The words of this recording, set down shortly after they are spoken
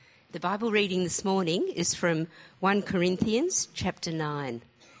The Bible reading this morning is from 1 Corinthians chapter 9,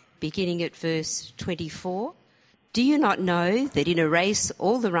 beginning at verse 24. Do you not know that in a race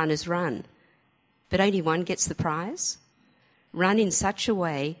all the runners run, but only one gets the prize? Run in such a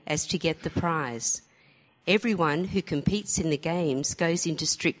way as to get the prize. Everyone who competes in the games goes into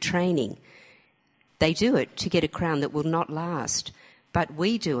strict training. They do it to get a crown that will not last, but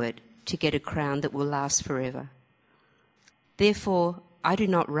we do it to get a crown that will last forever. Therefore, I do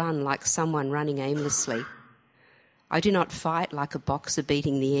not run like someone running aimlessly. I do not fight like a boxer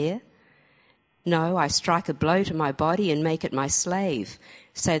beating the air. No, I strike a blow to my body and make it my slave,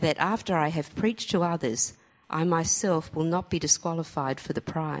 so that after I have preached to others, I myself will not be disqualified for the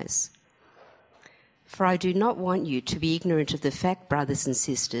prize. For I do not want you to be ignorant of the fact, brothers and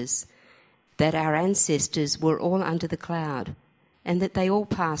sisters, that our ancestors were all under the cloud, and that they all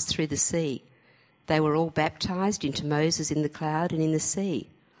passed through the sea. They were all baptized into Moses in the cloud and in the sea.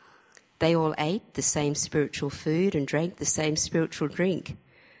 They all ate the same spiritual food and drank the same spiritual drink,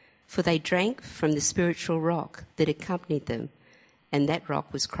 for they drank from the spiritual rock that accompanied them, and that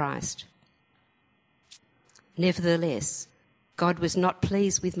rock was Christ. Nevertheless, God was not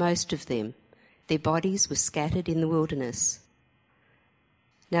pleased with most of them. Their bodies were scattered in the wilderness.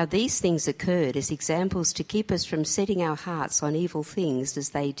 Now these things occurred as examples to keep us from setting our hearts on evil things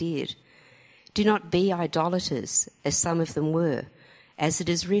as they did. Do not be idolaters, as some of them were. As it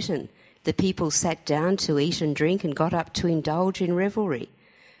is written, the people sat down to eat and drink and got up to indulge in revelry.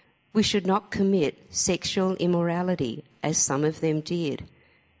 We should not commit sexual immorality, as some of them did.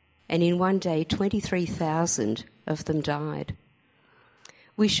 And in one day 23,000 of them died.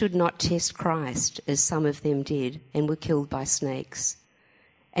 We should not test Christ, as some of them did, and were killed by snakes.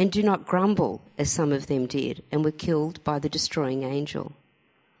 And do not grumble, as some of them did, and were killed by the destroying angel.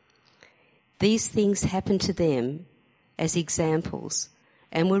 These things happened to them as examples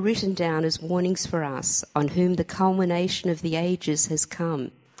and were written down as warnings for us, on whom the culmination of the ages has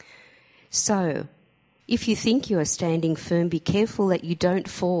come. So, if you think you are standing firm, be careful that you don't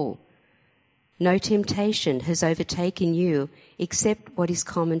fall. No temptation has overtaken you except what is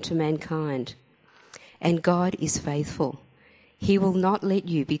common to mankind. And God is faithful. He will not let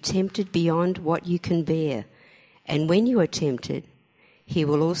you be tempted beyond what you can bear. And when you are tempted, He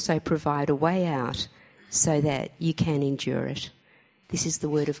will also provide a way out so that you can endure it. This is the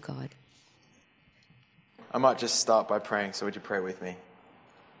word of God. I might just start by praying, so would you pray with me?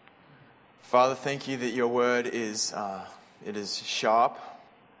 Father, thank you that your word is sharp,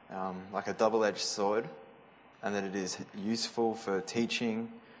 like a double-edged sword, and that it is useful for teaching,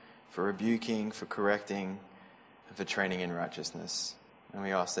 for rebuking, for correcting, and for training in righteousness. And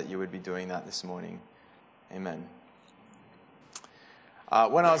we ask that you would be doing that this morning. Amen.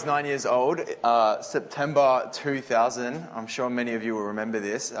 When I was 9 years old, September 2000, I'm sure many of you will remember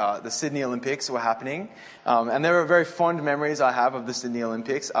this, the Sydney Olympics were happening. And there were very fond memories I have of the Sydney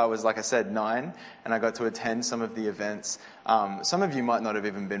Olympics. I was, like I said, 9, and I got to attend some of the events. Some of you might not have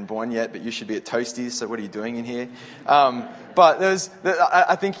even been born yet, but you should be at Toasties, so what are you doing in here? But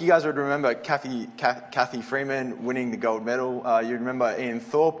I think you guys would remember Kathy Freeman winning the gold medal. You remember Ian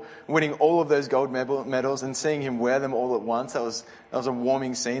Thorpe winning all of those gold medals and seeing him wear them all at once. That was a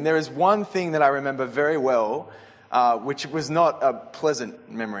warming scene. There is one thing that I remember very well, which was not a pleasant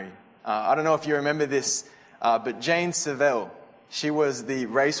memory. I don't know if you remember this, but Jane Savelle, she was the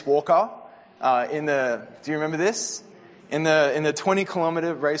race walker do you remember this? In the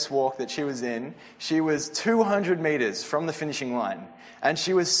 20-kilometer race walk that she was in, she was 200 meters from the finishing line, and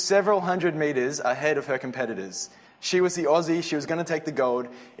she was several hundred meters ahead of her competitors. She was the Aussie. She was going to take the gold.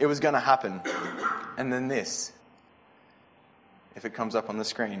 It was going to happen. And then this, if it comes up on the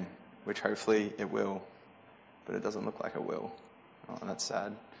screen, which hopefully it will, but it doesn't look like it will. Oh, that's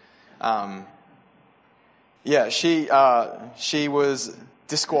sad. She was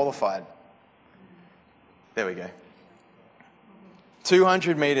disqualified. There we go.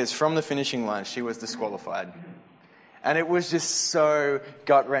 200 meters from the finishing line, she was disqualified. And it was just so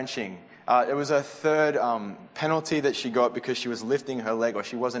gut-wrenching. It was her third penalty that she got because she was lifting her leg, or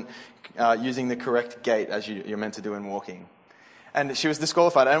she wasn't using the correct gait as you're meant to do in walking. And she was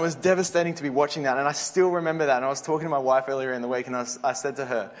disqualified. And it was devastating to be watching that. And I still remember that. And I was talking to my wife earlier in the week, and I said to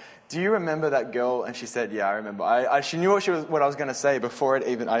her, do you remember that girl? And she said, yeah, I remember. She knew what I was going to say before I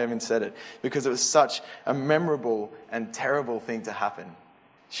even said it, because it was such a memorable and terrible thing to happen.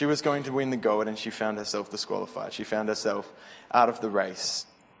 She was going to win the gold, and she found herself disqualified. She found herself out of the race.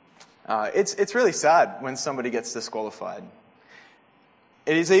 It's really sad when somebody gets disqualified.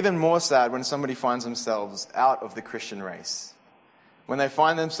 It is even more sad when somebody finds themselves out of the Christian race, when they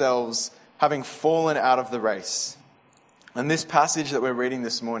find themselves having fallen out of the race. And this passage that we're reading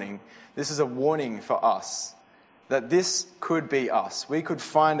this morning, this is a warning for us that this could be us. We could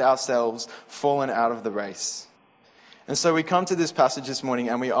find ourselves fallen out of the race. And so we come to this passage this morning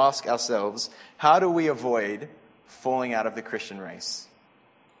and we ask ourselves, how do we avoid falling out of the Christian race?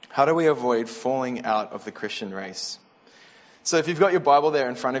 How do we avoid falling out of the Christian race? So if you've got your Bible there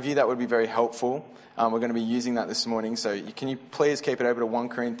in front of you, that would be very helpful. We're going to be using that this morning. So can you please keep it over to 1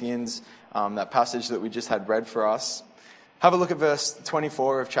 Corinthians, that passage that we just had read for us. Have a look at verse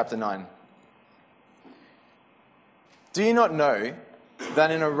 24 of chapter 9. Do you not know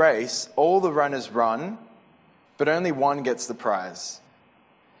that in a race all the runners run, but only one gets the prize?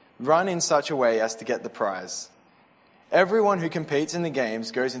 Run in such a way as to get the prize. Everyone who competes in the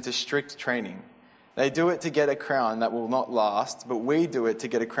games goes into strict training. They do it to get a crown that will not last, but we do it to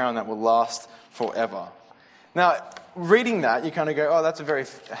get a crown that will last forever. Now, reading that, you kind of go, oh, that's a very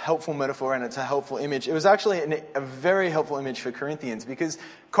helpful metaphor and it's a helpful image. It was actually a very helpful image for Corinthians because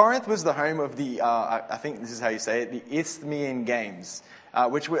Corinth was the home of the, I think this is how you say it, the Isthmian Games,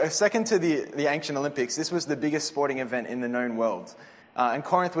 which were second to the ancient Olympics. This was the biggest sporting event in the known world. And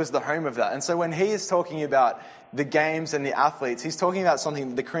Corinth was the home of that. And so when he is talking about the games and the athletes, he's talking about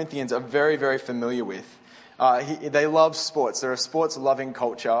something the Corinthians are very, very familiar with. They love sports. They're a sports-loving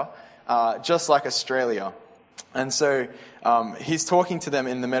culture, just like Australia. And so he's talking to them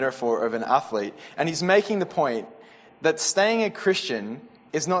in the metaphor of an athlete. And he's making the point that staying a Christian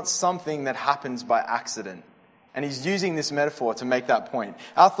is not something that happens by accident. And he's using this metaphor to make that point.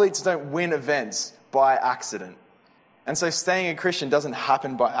 Athletes don't win events by accident. And so staying a Christian doesn't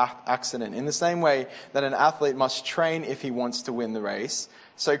happen by accident. In the same way that an athlete must train if he wants to win the race,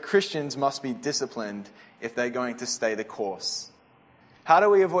 so Christians must be disciplined if they're going to stay the course. How do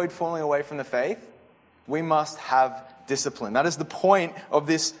we avoid falling away from the faith? We must have discipline. That is the point of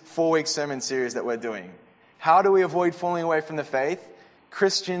this 4-week sermon series that we're doing. How do we avoid falling away from the faith?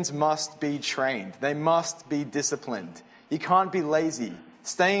 Christians must be trained. They must be disciplined. You can't be lazy.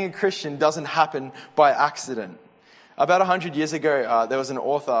 Staying a Christian doesn't happen by accident. About 100 years ago, there was an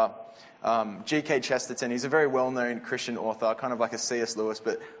author, G.K. Chesterton. He's a very well-known Christian author, kind of like a C.S. Lewis,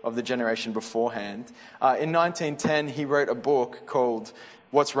 but of the generation beforehand. In 1910, he wrote a book called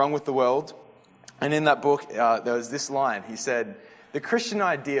What's Wrong with the World? And in that book, there was this line. He said, "The Christian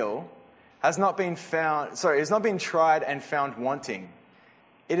ideal has not been tried and found wanting.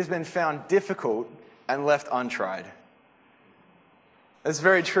 It has been found difficult and left untried." That's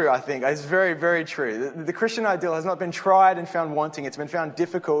very true, I think. It's very, very true. The Christian ideal has not been tried and found wanting. It's been found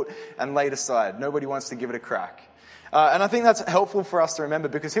difficult and laid aside. Nobody wants to give it a crack. And I think that's helpful for us to remember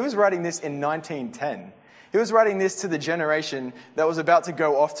because he was writing this in 1910. He was writing this to the generation that was about to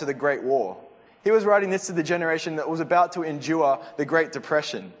go off to the Great War. He was writing this to the generation that was about to endure the Great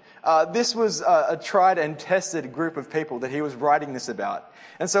Depression. This was a tried and tested group of people that he was writing this about.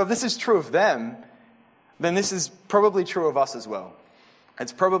 And so if this is true of them, then this is probably true of us as well.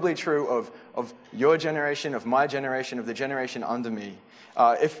 It's probably true of your generation, of my generation, of the generation under me.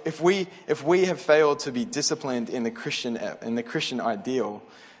 If we have failed to be disciplined in the Christian ideal,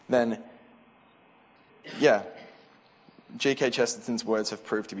 then yeah, G.K. Chesterton's words have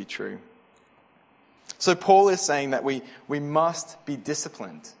proved to be true. So Paul is saying that we must be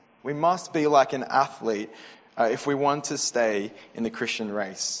disciplined. We must be like an athlete if we want to stay in the Christian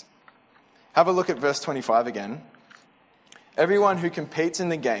race. Have a look at verse 25 again. Everyone who competes in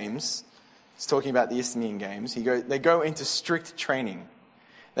the games, he's talking about the Isthmian Games, they go into strict training.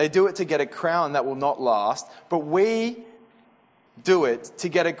 They do it to get a crown that will not last, but we do it to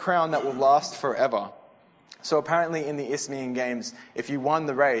get a crown that will last forever. So apparently in the Isthmian Games, if you won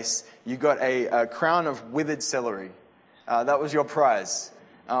the race, you got a crown of withered celery. That was your prize.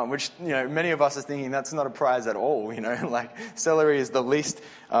 Which, many of us are thinking that's not a prize at all, like celery is the least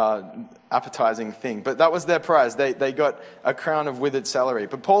appetizing thing. But that was their prize. They got a crown of withered celery.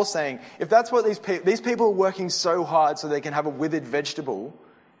 But Paul's saying, if that's what these people are working so hard so they can have a withered vegetable,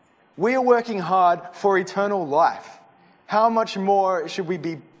 we are working hard for eternal life. How much more should we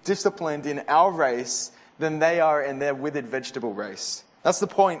be disciplined in our race than they are in their withered vegetable race? That's the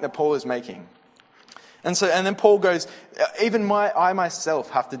point that Paul is making. And then Paul goes, I myself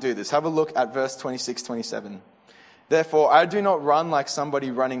have to do this. Have a look at verse 26, 27. Therefore, I do not run like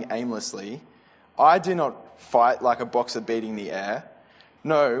somebody running aimlessly. I do not fight like a boxer beating the air.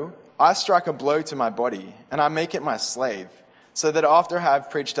 No, I strike a blow to my body, and I make it my slave, so that after I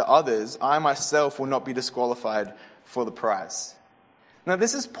have preached to others, I myself will not be disqualified for the prize. Now,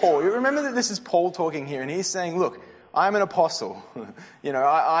 this is Paul. You remember that this is Paul talking here, and he's saying, look, I'm an apostle.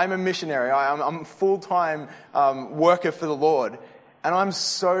 I'm a missionary. I'm a full-time worker for the Lord. And I'm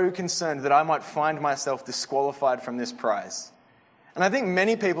so concerned that I might find myself disqualified from this prize. And I think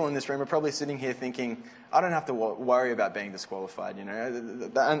many people in this room are probably sitting here thinking, I don't have to worry about being disqualified, you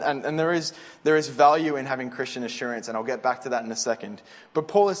know. And there is value in having Christian assurance, and I'll get back to that in a second. But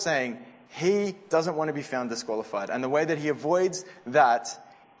Paul is saying he doesn't want to be found disqualified. And the way that he avoids that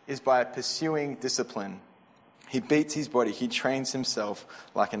is by pursuing discipline. He beats his body. He trains himself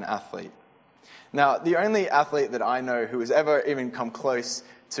like an athlete. Now, the only athlete that I know who has ever even come close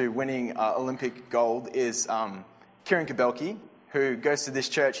to winning Olympic gold is Kieran Kabelke, who goes to this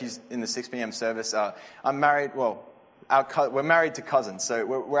church. He's in the 6 p.m. service. I'm married, we're married to cousins, so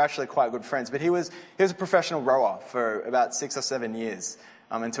we're actually quite good friends. But he was a professional rower for about 6 or 7 years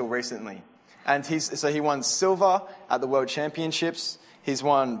until recently. And he won silver at the World Championships. He's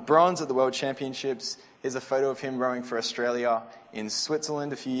won bronze at the World Championships. Here's a photo of him rowing for Australia in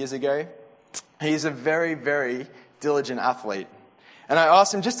Switzerland a few years ago. He's a very, very diligent athlete. And I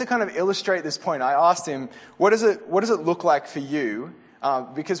asked him, just to kind of illustrate this point, I asked him, what does it look like for you?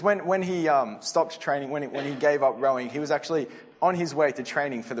 Because when he stopped training, when he gave up rowing, he was actually on his way to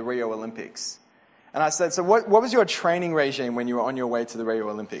training for the Rio Olympics. And I said, so what was your training regime when you were on your way to the Rio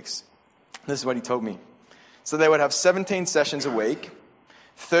Olympics? This is what he told me. So they would have 17 sessions a week,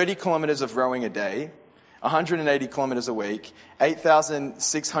 30 kilometers of rowing a day, 180 kilometers a week,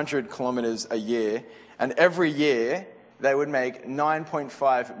 8,600 kilometers a year, and every year they would make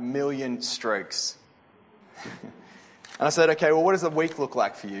 9.5 million strokes. And I said, okay, well, what does the week look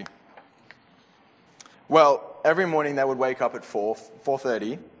like for you? Well, every morning they would wake up at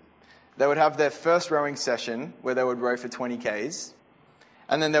 4:30. They would have their first rowing session where they would row for 20 Ks.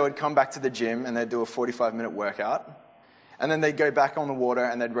 And then they would come back to the gym and they'd do a 45-minute workout. And then they'd go back on the water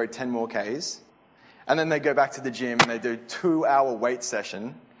and they'd row 10 more Ks. And then they'd go back to the gym and they'd do a 2-hour weight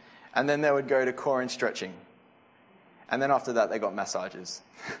session. And then they would go to core and stretching. And then after that, they got massages.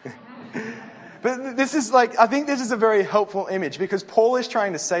 But I think this is a very helpful image, because Paul is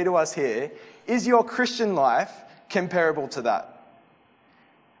trying to say to us here, is your Christian life comparable to that?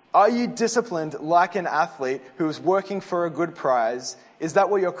 Are you disciplined like an athlete who is working for a good prize? Is that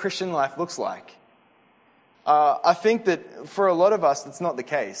what your Christian life looks like? I think that for a lot of us, that's not the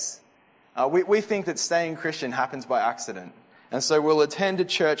case. We think that staying Christian happens by accident. And so we'll attend a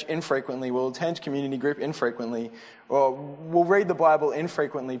church infrequently, we'll attend community group infrequently, or we'll read the Bible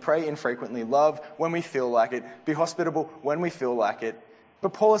infrequently, pray infrequently, love when we feel like it, be hospitable when we feel like it.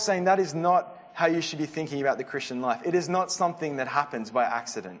 But Paul is saying that is not how you should be thinking about the Christian life. It is not something that happens by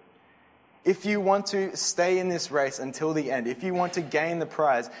accident. If you want to stay in this race until the end, if you want to gain the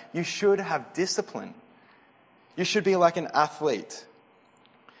prize, you should have discipline. You should be like an athlete.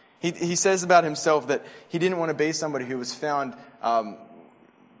 He says about himself that he didn't want to be somebody who was found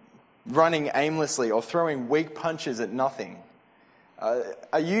running aimlessly or throwing weak punches at nothing.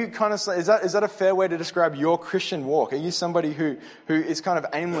 Are you kind of, is that a fair way to describe your Christian walk? Are you somebody who is kind of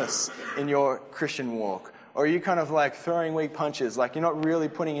aimless in your Christian walk? Or are you kind of like throwing weak punches, like you're not really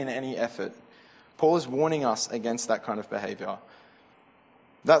putting in any effort? Paul is warning us against that kind of behavior.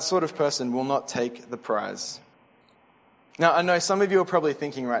 That sort of person will not take the prize. Now, I know some of you are probably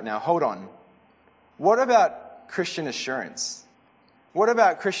thinking right now, hold on, what about Christian assurance? What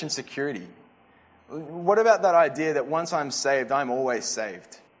about Christian security? What about that idea that once I'm saved, I'm always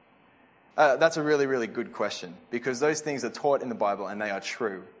saved? That's a really, really good question, because those things are taught in the Bible and they are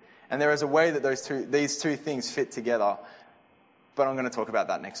true. And there is a way that these two things fit together, but I'm going to talk about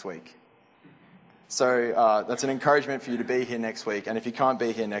that next week. So that's an encouragement for you to be here next week, and if you can't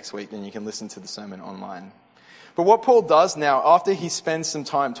be here next week, then you can listen to the sermon online. But what Paul does now, after he spends some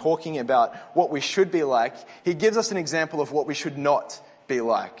time talking about what we should be like, he gives us an example of what we should not be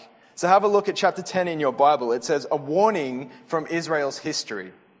like. So have a look at chapter 10 in your Bible. It says, a warning from Israel's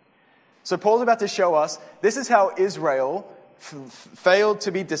history. So Paul's about to show us, this is how Israel failed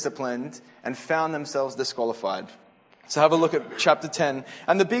to be disciplined and found themselves disqualified. So have a look at chapter 10.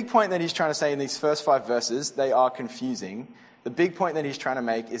 And the big point that he's trying to say in these first 5 verses, they are confusing. The big point that he's trying to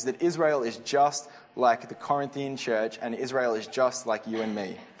make is that Israel is just like the Corinthian church, and Israel is just like you and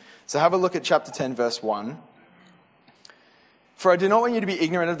me. So have a look at chapter 10, verse 1. For I do not want you to be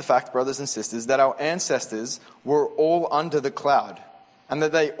ignorant of the fact, brothers and sisters, that our ancestors were all under the cloud, and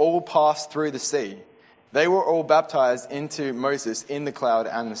that they all passed through the sea. They were all baptized into Moses in the cloud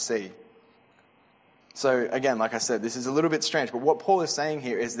and the sea. So again, like I said, this is a little bit strange, but what Paul is saying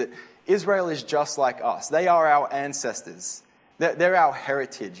here is that Israel is just like us. They are our ancestors. They're our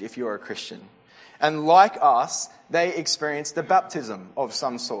heritage if you're a Christian. And like us, they experienced a baptism of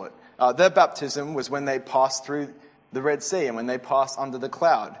some sort. Their baptism was when they passed through the Red Sea and when they passed under the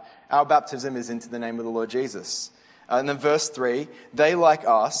cloud. Our baptism is into the name of the Lord Jesus. And then verse 3, they, like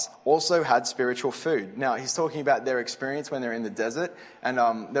us, also had spiritual food. Now, he's talking about their experience when they're in the desert. And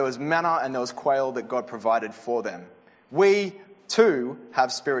there was manna and there was quail that God provided for them. We, too,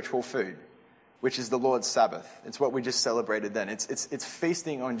 have spiritual food, which is the Lord's Sabbath. It's what we just celebrated then. It's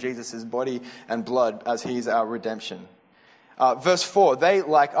feasting on Jesus' body and blood as he's our redemption. Verse 4, they,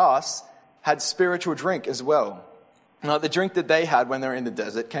 like us, had spiritual drink as well. Now, the drink that they had when they were in the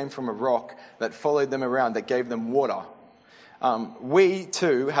desert came from a rock that followed them around, that gave them water. We,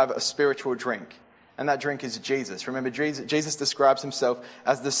 too, have a spiritual drink, and that drink is Jesus. Remember, Jesus describes himself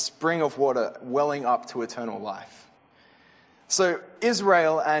as the spring of water welling up to eternal life. So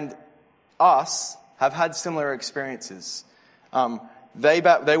Israel and us have had similar experiences. They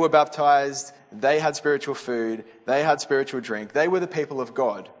were baptized, they had spiritual food, they had spiritual drink. They were the people of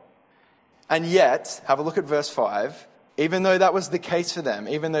God. And yet, have a look at verse 5, even though that was the case for them,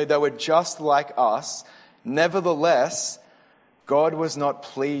 even though they were just like us, nevertheless, God was not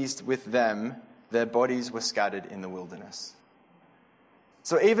pleased with them. Their bodies were scattered in the wilderness.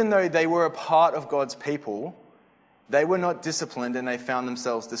 So even though they were a part of God's people, they were not disciplined and they found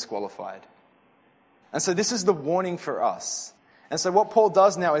themselves disqualified. And so this is the warning for us. And so what Paul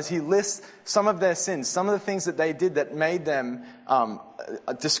does now is he lists some of their sins, some of the things that they did that made them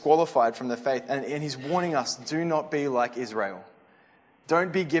disqualified from the faith. And he's warning us, do not be like Israel.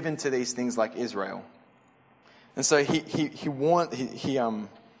 Don't be given to these things like Israel. And so he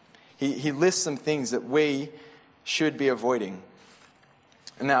lists some things that we should be avoiding.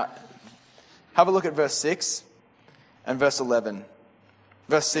 Now, have a look at verse 6 and verse 11.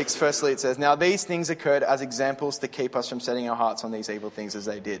 Verse 6, firstly, it says, now these things occurred as examples to keep us from setting our hearts on these evil things as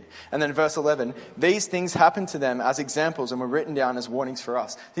they did. And then verse 11, these things happened to them as examples and were written down as warnings for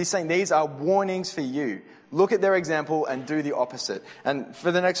us. He's saying these are warnings for you. Look at their example and do the opposite. And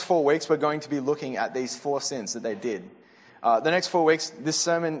for the next 4 weeks, we're going to be looking at these 4 sins that they did. The next 4 weeks, the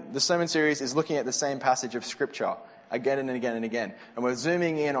sermon series is looking at the same passage of Scripture again and again and again. And we're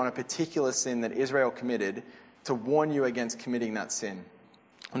zooming in on a particular sin that Israel committed to warn you against committing that sin.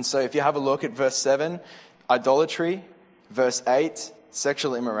 And so if you have a look at verse 7, idolatry. Verse 8,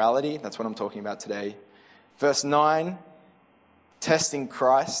 sexual immorality. That's what I'm talking about today. Verse 9, testing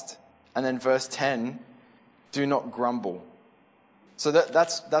Christ. And then verse 10, do not grumble. So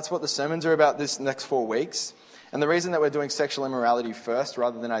that's what the sermons are about this next 4 weeks. And the reason that we're doing sexual immorality first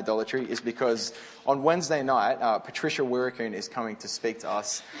rather than idolatry is because on Wednesday night, Patricia Wirrakun is coming to speak to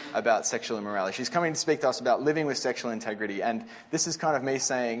us about sexual immorality. She's coming to speak to us about living with sexual integrity. And this is kind of me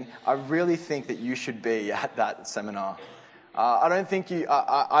saying, I really think that you should be at that seminar.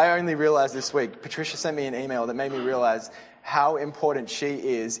 I only realized this week, Patricia sent me an email that made me realize how important she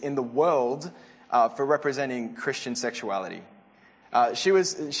is in the world for representing Christian sexuality. She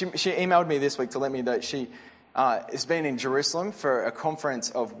emailed me this week to let me know she has been in Jerusalem for a conference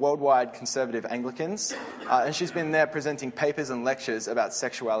of worldwide conservative Anglicans, and she's been there presenting papers and lectures about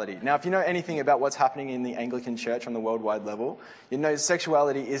sexuality. Now, if you know anything about what's happening in the Anglican Church on the worldwide level, you know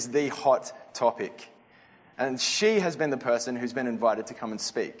sexuality is the hot topic. And she has been the person who's been invited to come and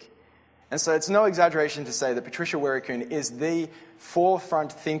speak. And so it's no exaggeration to say that Patricia Wirrakun is the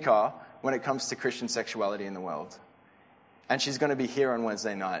forefront thinker when it comes to Christian sexuality in the world. And she's going to be here on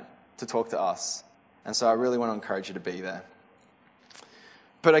Wednesday night to talk to us. And so I really want to encourage you to be there.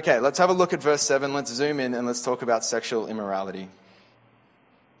 But okay, let's have a look at verse 7. Let's zoom in and let's talk about sexual immorality.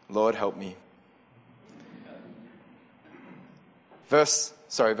 Lord, help me. Verse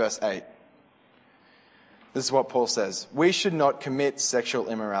 8. This is what Paul says. We should not commit sexual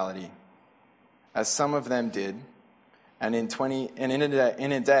immorality, as some of them did, and in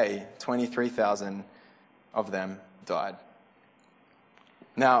a day, 23,000 of them died.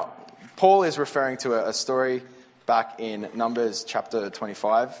 Now, Paul is referring to a story back in Numbers chapter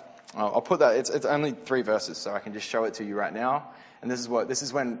 25. I'll put that, it's only 3 verses, so I can just show it to you right now. And this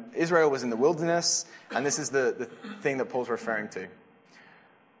is when Israel was in the wilderness, and this is the thing that Paul's referring to.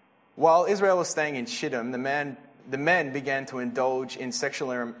 While Israel was staying in Shittim, the men began to indulge in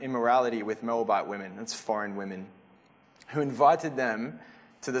sexual immorality with Moabite women, that's foreign women, who invited them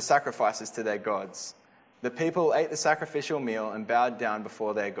to the sacrifices to their gods. The people ate the sacrificial meal and bowed down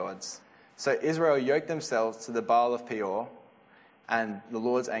before their gods. So Israel yoked themselves to the Baal of Peor, and the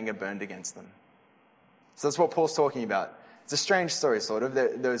Lord's anger burned against them. So that's what Paul's talking about. It's a strange story, sort of.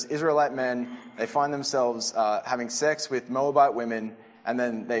 Those Israelite men, they find themselves having sex with Moabite women, and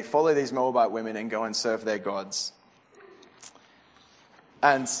then they follow these Moabite women and go and serve their gods.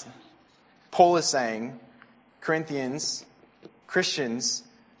 And Paul is saying, Corinthians, Christians,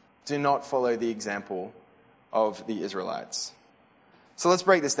 do not follow the example of the Israelites. So let's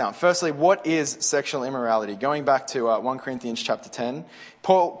break this down. Firstly, what is sexual immorality? Going back to 1 Corinthians chapter 10,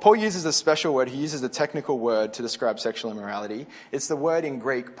 Paul uses a special word. He uses a technical word to describe sexual immorality. It's the word in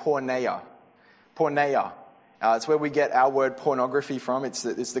Greek, porneia. Porneia. It's where we get our word pornography from. It's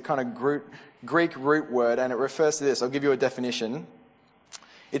the kind of Greek root word, and it refers to this. I'll give you a definition.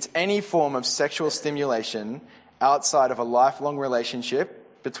 It's any form of sexual stimulation outside of a lifelong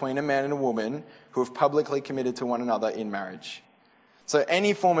relationship between a man and a woman who have publicly committed to one another in marriage. So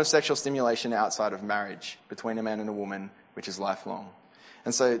any form of sexual stimulation outside of marriage between a man and a woman, which is lifelong.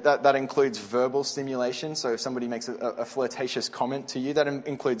 And so that includes verbal stimulation. So if somebody makes a flirtatious comment to you, that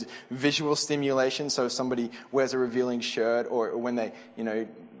includes visual stimulation. So if somebody wears a revealing shirt, or when they,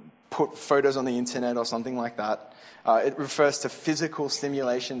 put photos on the internet or something like that. It refers to physical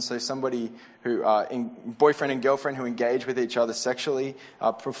stimulation. So somebody who, boyfriend and girlfriend who engage with each other sexually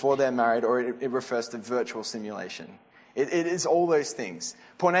before they're married, or it refers to virtual stimulation. It is all those things.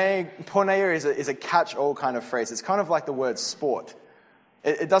 Porneia is a catch-all kind of phrase. It's kind of like the word sport.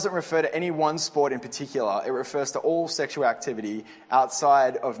 It doesn't refer to any one sport in particular. It refers to all sexual activity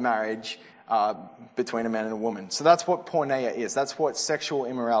outside of marriage between a man and a woman. So that's what porneia is. That's what sexual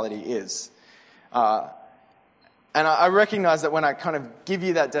immorality is. And I recognize that when I kind of give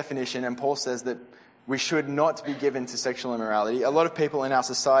you that definition, and Paul says that we should not be given to sexual immorality, a lot of people in our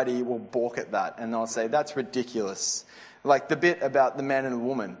society will balk at that, and they'll say, that's ridiculous. Like the bit about the man and the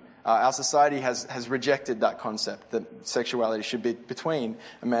woman. Our society has rejected that concept, that sexuality should be between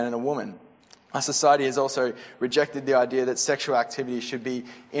a man and a woman. Our society has also rejected the idea that sexual activity should be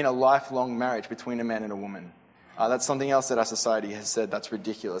in a lifelong marriage between a man and a woman. That's something else that our society has said that's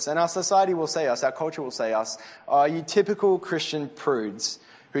ridiculous. And our society will say us, our culture will say us, are you typical Christian prudes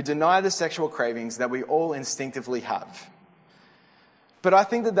who deny the sexual cravings that we all instinctively have? But I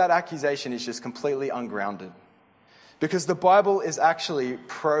think that accusation is just completely ungrounded. Because the Bible is actually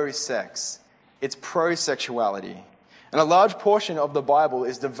pro-sex. It's pro-sexuality. And a large portion of the Bible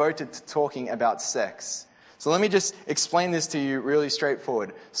is devoted to talking about sex. So let me just explain this to you really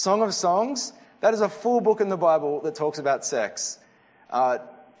straightforward. Song of Songs, that is a full book in the Bible that talks about sex.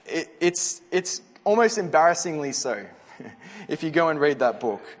 It's almost embarrassingly so if you go and read that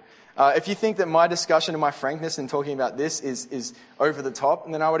book. If you think that my discussion and my frankness in talking about this is over the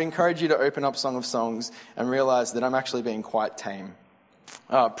top, then I would encourage you to open up Song of Songs and realize that I'm actually being quite tame.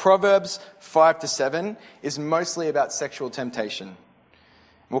 Proverbs 5-7 is mostly about sexual temptation.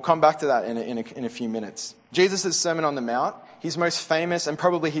 We'll come back to that in a few minutes. Jesus' Sermon on the Mount, his most famous and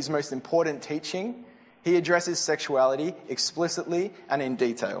probably his most important teaching, he addresses sexuality explicitly and in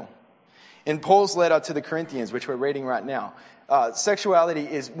detail. In Paul's letter to the Corinthians, which we're reading right now, sexuality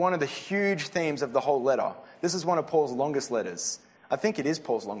is one of the huge themes of the whole letter. This is one of Paul's longest letters. I think it is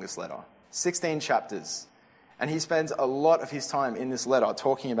Paul's longest letter. 16 chapters. And he spends a lot of his time in this letter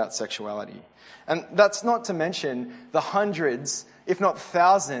talking about sexuality. And that's not to mention the hundreds, if not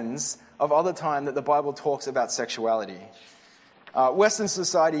thousands, of other time that the Bible talks about sexuality. Western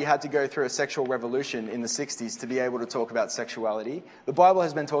society had to go through a sexual revolution in the 60s to be able to talk about sexuality. The Bible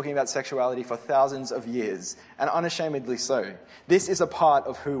has been talking about sexuality for thousands of years, and unashamedly so. This is a part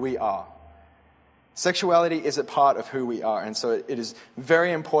of who we are. Sexuality is a part of who we are, and so it is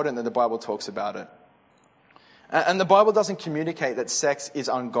very important that the Bible talks about it. And the Bible doesn't communicate that sex is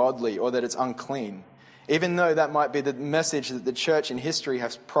ungodly or that it's unclean, even though that might be the message that the church in history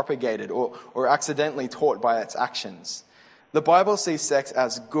has propagated or accidentally taught by its actions. The Bible sees sex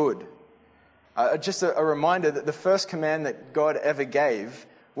as good. Just a reminder that the first command that God ever gave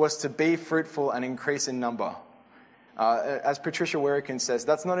was to be fruitful and increase in number. As Patricia Werrican says,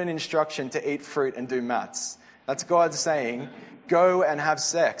 that's not an instruction to eat fruit and do maths. That's God saying, go and have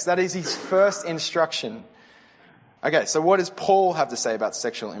sex. That is his first instruction. Okay, so what does Paul have to say about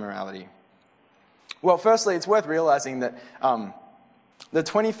sexual immorality? Well, firstly, it's worth realizing that the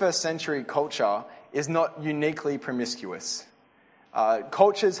 21st century culture is not uniquely promiscuous.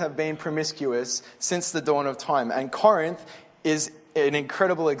 Cultures have been promiscuous since the dawn of time, and Corinth is an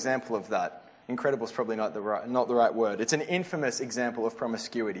incredible example of that. Incredible is probably not the right word. It's an infamous example of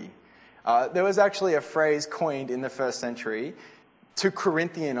promiscuity. There was actually a phrase coined in the first century to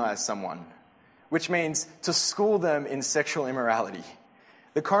Corinthianize someone, which means to school them in sexual immorality.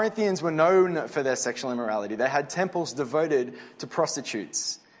 The Corinthians were known for their sexual immorality. They had temples devoted to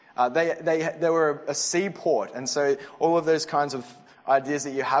prostitutes. They were a seaport, and so all of those kinds of ideas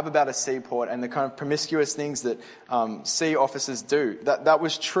that you have about a seaport and the kind of promiscuous things that sea officers do, that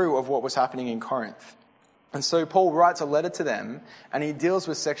was true of what was happening in Corinth. And so Paul writes a letter to them, and he deals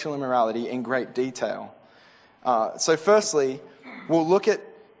with sexual immorality in great detail. So firstly, we'll look at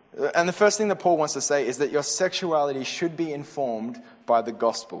And the first thing that Paul wants to say is that your sexuality should be informed by the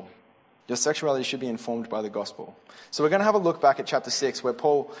gospel. Your sexuality should be informed by the gospel. So we're going to have a look back at chapter 6 where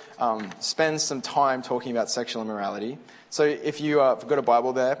Paul spends some time talking about sexual immorality. So if you've got a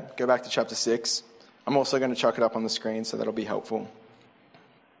Bible there, go back to chapter 6. I'm also going to chuck it up on the screen, so that'll be helpful.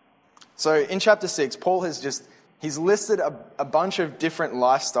 So in chapter 6, Paul he's listed a bunch of different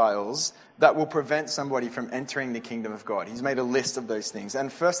lifestyles that will prevent somebody from entering the kingdom of God. He's made a list of those things.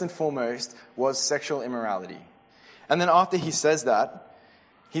 And first and foremost was sexual immorality. And then after he says that,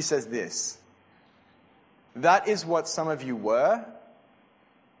 he says this: that is what some of you were,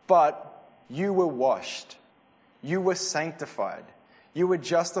 but you were washed. You were sanctified. You were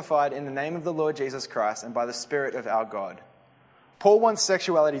justified in the name of the Lord Jesus Christ and by the Spirit of our God. Paul wants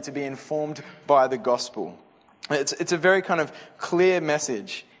sexuality to be informed by the gospel. It's a very kind of clear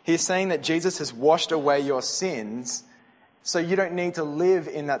message. He's saying that Jesus has washed away your sins, so you don't need to live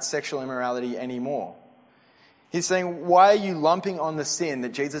in that sexual immorality anymore. He's saying, why are you lumping on the sin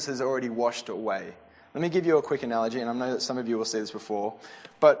that Jesus has already washed away? Let me give you a quick analogy, and I know that some of you will see this before.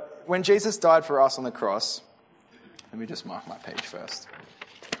 But when Jesus died for us on the cross, let me just mark my page first.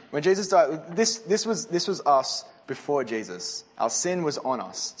 When Jesus died, this was us before Jesus. Our sin was on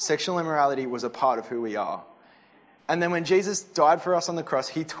us. Sexual immorality was a part of who we are. And then when Jesus died for us on the cross,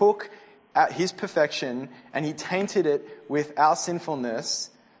 he took his perfection and he tainted it with our sinfulness,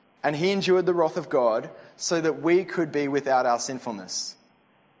 and he endured the wrath of God so that we could be without our sinfulness.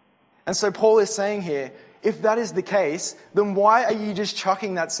 And so Paul is saying here, if that is the case, then why are you just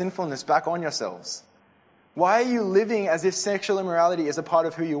chucking that sinfulness back on yourselves? Why are you living as if sexual immorality is a part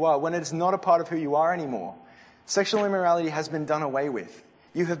of who you are when it is not a part of who you are anymore? Sexual immorality has been done away with.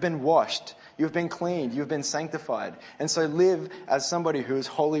 You have been washed. You have been cleaned. You have been sanctified. And so live as somebody who is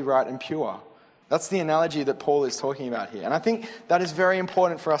holy, right, and pure. That's the analogy that Paul is talking about here. And I think that is very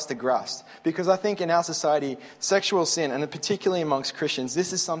important for us to grasp, because I think in our society, sexual sin, and particularly amongst Christians,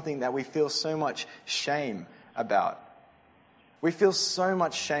 this is something that we feel so much shame about. We feel so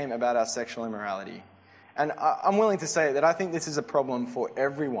much shame about our sexual immorality. And I'm willing to say that I think this is a problem for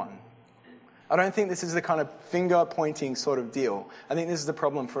everyone. I don't think this is the kind of finger-pointing sort of deal. I think this is the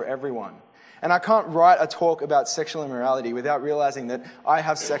problem for everyone. And I can't write a talk about sexual immorality without realizing that I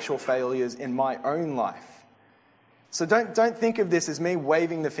have sexual failures in my own life. So don't think of this as me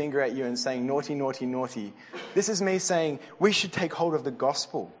waving the finger at you and saying, naughty, naughty, naughty. This is me saying, we should take hold of the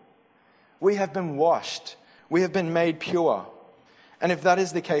gospel. We have been washed. We have been made pure. And if that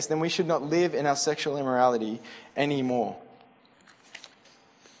is the case, then we should not live in our sexual immorality anymore.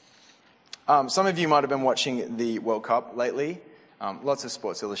 Some of you might have been watching the World Cup lately. Lots of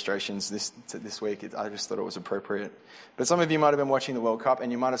Sports Illustrations this week. I just thought it was appropriate. But some of you might have been watching the World Cup,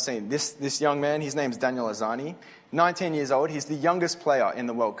 and you might have seen this young man. His name's Daniel Arzani, 19 years old. He's the youngest player in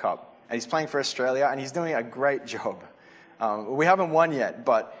the World Cup, and he's playing for Australia, and he's doing a great job. We haven't won yet,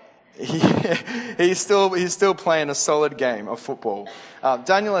 but he's still playing a solid game of football.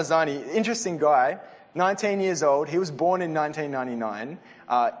 Daniel Arzani, interesting guy, 19 years old. He was born in 1999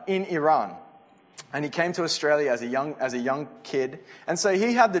 in Iran. And he came to Australia as a young kid. And so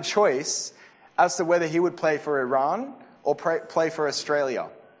he had the choice as to whether he would play for Iran or play for Australia.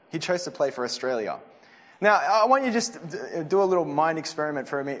 He chose to play for Australia. Now, I want you to just do a little mind experiment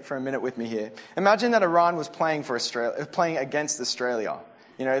for a minute with me here. Imagine that Iran was playing against Australia.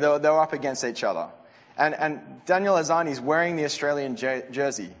 You know, they were up against each other. And Daniel Arzani's wearing the Australian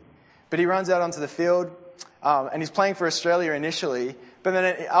jersey. But he runs out onto the field, and he's playing for Australia initially. But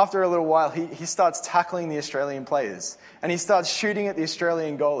then after a little while, he starts tackling the Australian players. And he starts shooting at the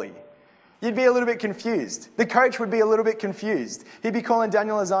Australian goalie. You'd be a little bit confused. The coach would be a little bit confused. He'd be calling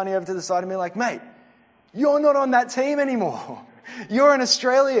Daniel Arzani over to the side and be like, mate, you're not on that team anymore. You're an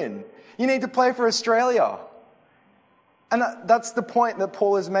Australian. You need to play for Australia. And that's the point that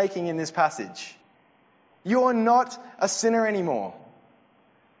Paul is making in this passage. You're not a sinner anymore.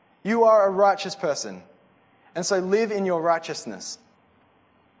 You are a righteous person. And so live in your righteousness.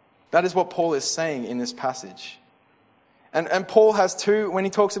 That is what Paul is saying in this passage. And Paul has when he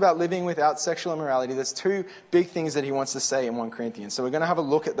talks about living without sexual immorality, there's two big things that he wants to say in 1 Corinthians. So we're going to have a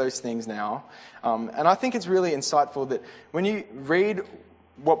look at those things now. And I think it's really insightful that when you read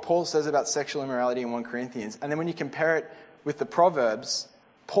what Paul says about sexual immorality in 1 Corinthians, and then when you compare it with the Proverbs,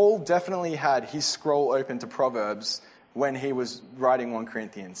 Paul definitely had his scroll open to Proverbs when he was writing 1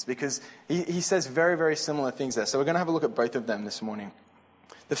 Corinthians, because he says very, very similar things there. So we're going to have a look at both of them this morning.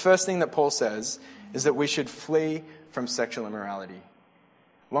 The first thing that Paul says is that we should flee from sexual immorality.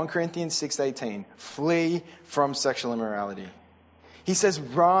 1 Corinthians 6:18, flee from sexual immorality. He says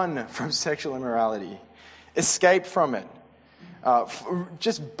run from sexual immorality. Escape from it.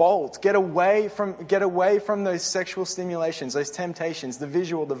 Just bolt. Get away from those sexual stimulations, those temptations, the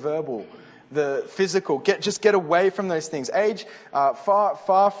visual, the verbal, the physical. Get away from those things.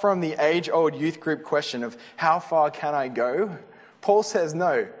 Far from the age-old youth group question of how far can I go? Paul says,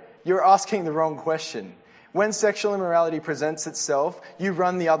 no, you're asking the wrong question. When sexual immorality presents itself, you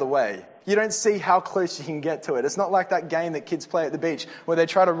run the other way. You don't see how close you can get to it. It's not like that game that kids play at the beach where they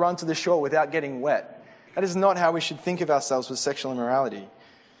try to run to the shore without getting wet. That is not how we should think of ourselves with sexual immorality.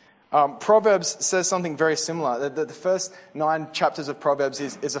 Proverbs says something very similar. The first 9 chapters of Proverbs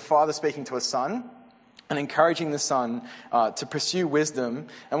is a father speaking to a son and encouraging the son to pursue wisdom.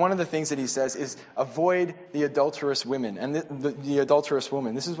 And one of the things that he says is avoid the adulterous women and the adulterous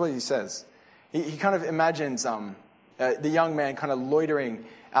woman. This is what he says. He kind of imagines the young man kind of loitering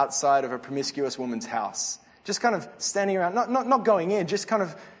outside of a promiscuous woman's house, just kind of standing around, not going in, just kind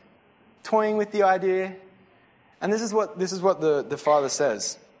of toying with the idea. And this is what the father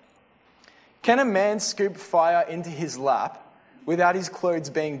says. Can a man scoop fire into his lap without his clothes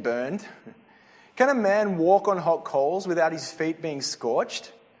being burned? Can a man walk on hot coals without his feet being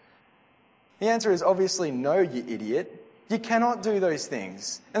scorched? The answer is obviously no, you idiot. You cannot do those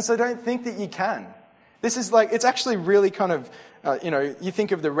things. And so don't think that you can. This is it's actually really kind of, you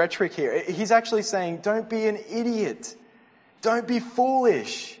think of the rhetoric here. He's actually saying, don't be an idiot. Don't be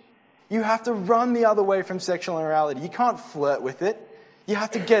foolish. You have to run the other way from sexual immorality. You can't flirt with it. You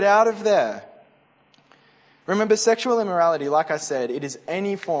have to get out of there. Remember, sexual immorality, like I said, it is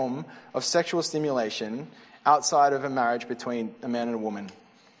any form of sexual stimulation outside of a marriage between a man and a woman.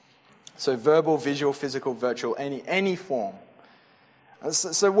 So verbal, visual, physical, virtual, any form.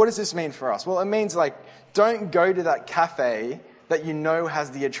 So what does this mean for us? Well, it means don't go to that cafe that you know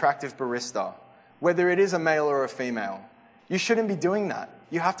has the attractive barista, whether it is a male or a female. You shouldn't be doing that.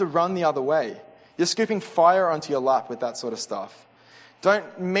 You have to run the other way. You're scooping fire onto your lap with that sort of stuff.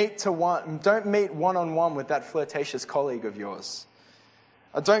 Don't meet one-on-one with that flirtatious colleague of yours.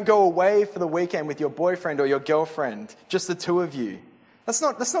 Don't go away for the weekend with your boyfriend or your girlfriend, just the two of you. That's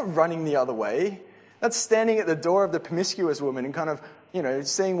not running the other way. That's standing at the door of the promiscuous woman and kind of,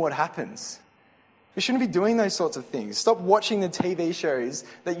 seeing what happens. We shouldn't be doing those sorts of things. Stop watching the TV shows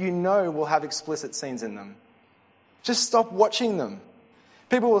that you know will have explicit scenes in them. Just stop watching them.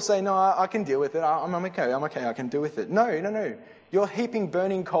 People will say, no, I can deal with it. I'm okay, I can deal with it. No. You're heaping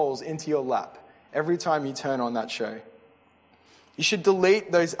burning coals into your lap every time you turn on that show. You should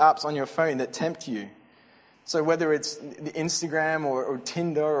delete those apps on your phone that tempt you. So whether it's the Instagram or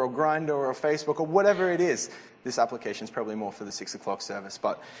Tinder or Grindr or Facebook or whatever it is, this application is probably more for the 6 o'clock service,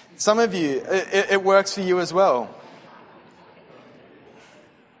 but some of you, it works for you as well.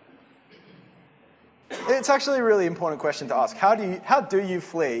 It's actually a really important question to ask. How do you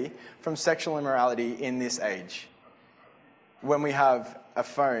flee from sexual immorality in this age when we have a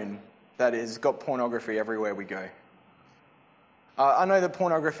phone that has got pornography everywhere we go? I know that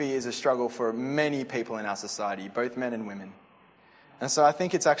pornography is a struggle for many people in our society, both men and women. And so I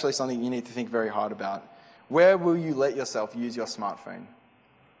think it's actually something you need to think very hard about. Where will you let yourself use your smartphone?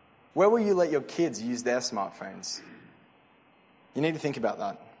 Where will you let your kids use their smartphones? You need to think about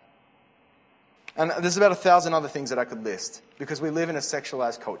that. And there's about 1,000 other things that I could list, because we live in a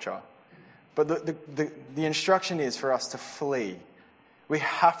sexualized culture. But the instruction is for us to flee. We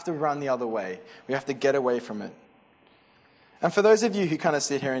have to run the other way. We have to get away from it. And for those of you who kind of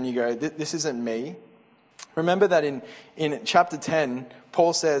sit here and you go, this isn't me, remember that in chapter 10,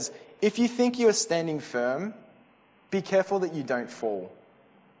 Paul says, if you think you are standing firm, be careful that you don't fall.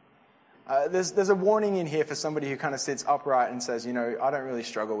 There's a warning in here for somebody who kind of sits upright and says, I don't really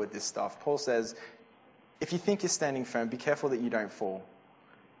struggle with this stuff. Paul says, if you think you're standing firm, be careful that you don't fall.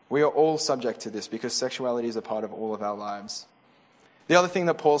 We are all subject to this because sexuality is a part of all of our lives. The other thing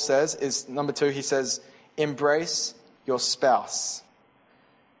that Paul says is, number 2, he says, embrace your spouse.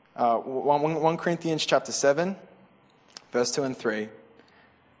 1 Corinthians chapter 7, verse 2 and 3.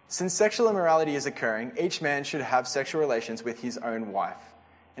 Since sexual immorality is occurring, each man should have sexual relations with his own wife,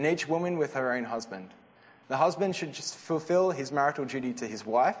 and each woman with her own husband. The husband should just fulfill his marital duty to his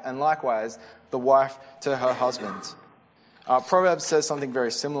wife, and likewise the wife to her husband. Proverbs says something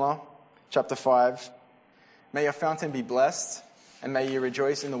very similar. Chapter 5. May your fountain be blessed, and may you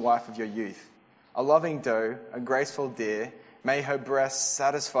rejoice in the wife of your youth. A loving doe, a graceful deer, may her breasts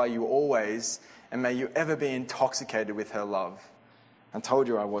satisfy you always, and may you ever be intoxicated with her love. I told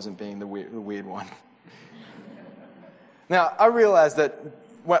you I wasn't being the weird one. Now, I realize that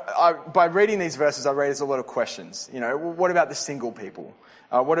by reading these verses, I raise a lot of questions. What about the single people?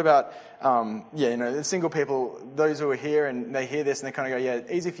 What about, the single people, those who are here and they hear this and they kind of go, yeah,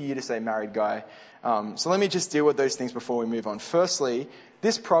 easy for you to say married guy. So let me just deal with those things before we move on. Firstly,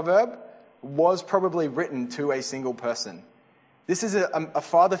 this proverb was probably written to a single person. This is a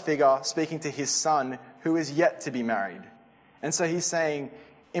father figure speaking to his son who is yet to be married. And so he's saying,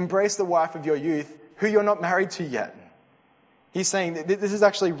 embrace the wife of your youth who you're not married to yet. He's saying that this is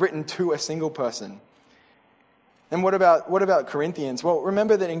actually written to a single person. And what about Corinthians? Well,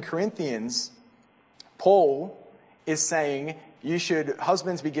 remember that in Corinthians, Paul is saying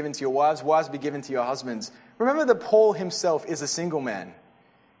husbands be given to your wives, wives be given to your husbands. Remember that Paul himself is a single man.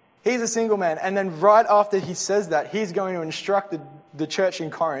 He's a single man. And then right after he says that, he's going to instruct the church in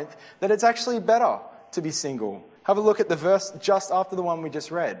Corinth that it's actually better to be single. Have a look at the verse just after the one we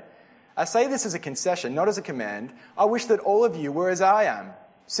just read. I say this as a concession, not as a command. I wish that all of you were as I am,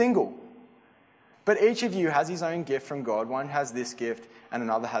 single. But each of you has his own gift from God. One has this gift and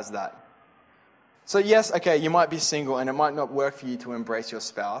another has that. So yes, okay, you might be single and it might not work for you to embrace your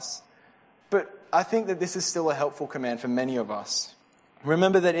spouse. But I think that this is still a helpful command for many of us.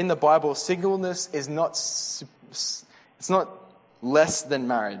 Remember that in the Bible, singleness is not less than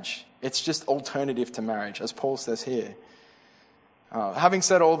marriage. It's just alternative to marriage, as Paul says here. Having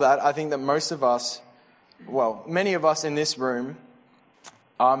said all that, I think that many of us in this room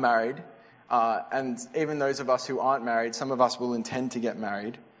are married. And even those of us who aren't married, some of us will intend to get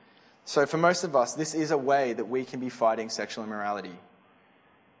married. So for most of us, this is a way that we can be fighting sexual immorality.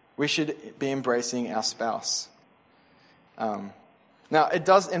 We should be embracing our spouse. Now,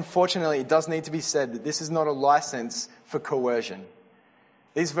 unfortunately, it does need to be said that this is not a license for coercion.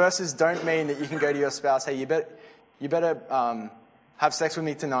 These verses don't mean that you can go to your spouse, hey, you better have sex with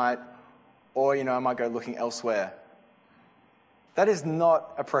me tonight, or, I might go looking elsewhere. That is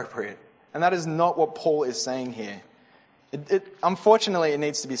not appropriate. And that is not what Paul is saying here. Unfortunately, it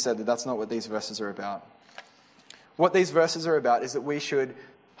needs to be said that that's not what these verses are about. What these verses are about is that we should,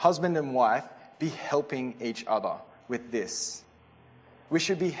 husband and wife, be helping each other with this. We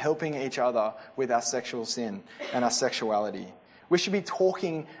should be helping each other with our sexual sin and our sexuality. We should be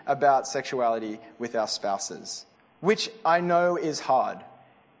talking about sexuality with our spouses, which I know is hard.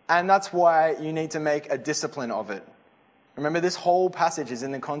 And that's why you need to make a discipline of it. Remember, this whole passage is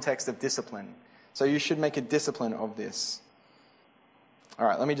in the context of discipline. So you should make a discipline of this. All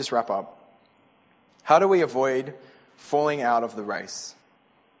right, let me just wrap up. How do we avoid falling out of the race?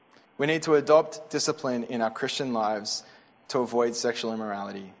 We need to adopt discipline in our Christian lives to avoid sexual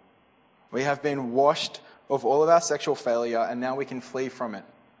immorality. We have been washed of all of our sexual failure, and now we can flee from it.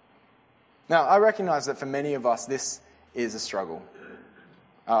 Now, I recognize that for many of us, this is a struggle.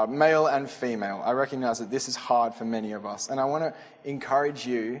 Male and female. I recognize that this is hard for many of us. And I want to encourage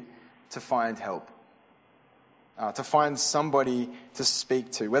you to find help. To find somebody to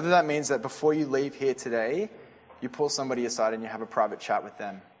speak to. Whether that means that before you leave here today, you pull somebody aside and you have a private chat with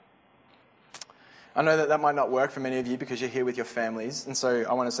them. I know that might not work for many of you because you're here with your families. And so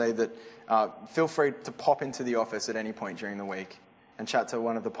I want to say that feel free to pop into the office at any point during the week and chat to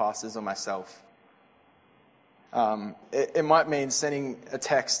one of the pastors or myself. It might mean sending a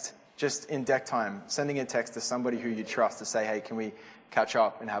text just in deck time, sending a text to somebody who you trust to say, hey, can we catch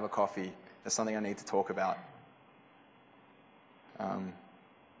up and have a coffee? There's something I need to talk about.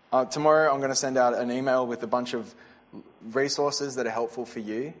 Tomorrow I'm going to send out an email with a bunch of resources that are helpful for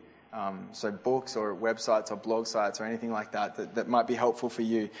you. So books or websites or blog sites or anything like that might be helpful for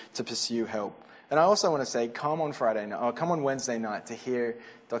you to pursue help. And I also want to say, come on Wednesday night to hear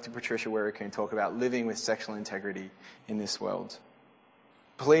Dr. Patricia Werricoon talk about living with sexual integrity in this world.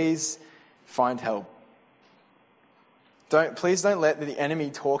 Please find help. Please don't let the enemy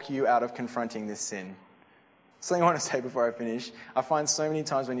talk you out of confronting this sin. Something I want to say before I finish. I find so many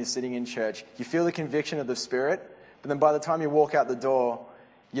times when you're sitting in church, you feel the conviction of the Spirit, but then by the time you walk out the door,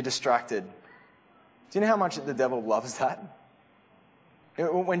 you're distracted. Do you know how much the devil loves that?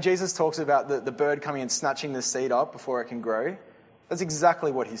 When Jesus talks about the bird coming and snatching the seed up before it can grow, that's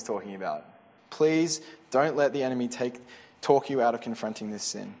exactly what he's talking about. Please don't let the enemy talk you out of confronting this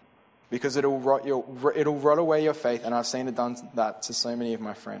sin, because it'll rot away your faith, and I've seen it done that to so many of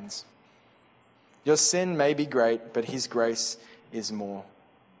my friends. Your sin may be great, but his grace is more.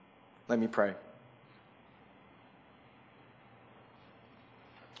 Let me pray.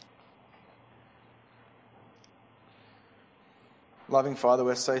 Loving Father,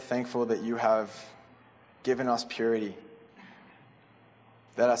 we're so thankful that you have given us purity,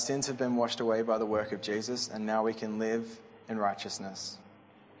 that our sins have been washed away by the work of Jesus, and now we can live in righteousness.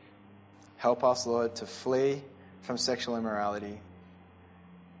 Help us, Lord, to flee from sexual immorality.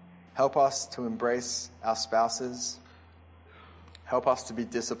 Help us to embrace our spouses. Help us to be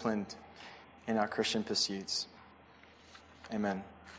disciplined in our Christian pursuits. Amen.